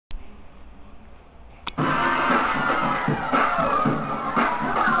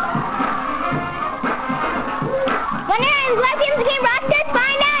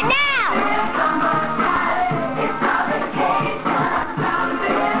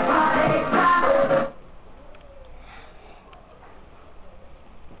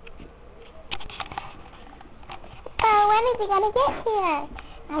gonna get here?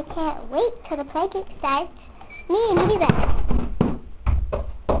 I can't wait till the playgroup starts. Me neither.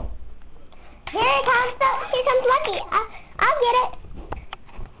 Here comes Lucky. I'll get it.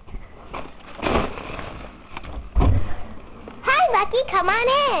 Hi, Lucky. Come on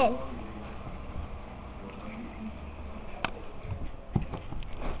in.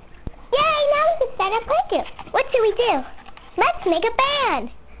 Yay! Now we can start our playgroup. What should we do? Let's make a band.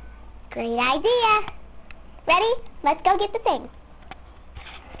 Great idea. Ready? Let's go get the thing.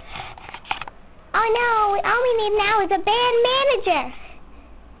 Oh no, all we need now is a band manager.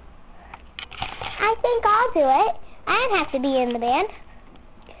 I think I'll do it. I don't have to be in the band.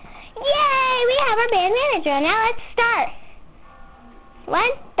 Yay, we have our band manager. Now let's start.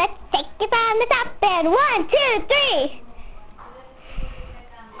 Let's take it from the top and 1, 2, 3.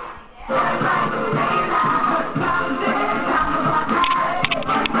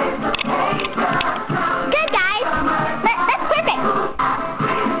 Good guys. That's perfect.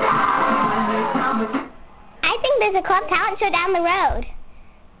 I think there's a club talent show down the road.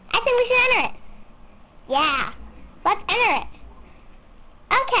 I think we should enter it. Yeah, let's enter it.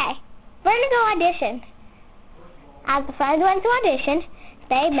 Okay, we're going to go audition. As the friends went to audition,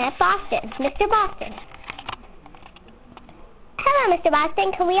 they met Boston, Mr. Boston. Hello, Mr.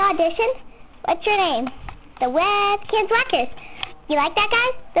 Boston. Can we audition? What's your name? The Webkinz Rockerz. You like that,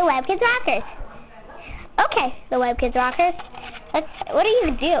 guys? The Webkinz Rockerz. Okay, the Webkinz Rockerz. What do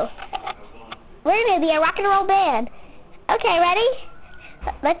you do? We're going to be a rock and roll band. Okay, ready?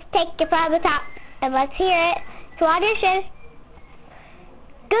 Let's take it from the top and let's hear it to audition.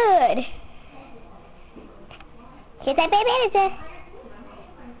 Good. Here's our band manager.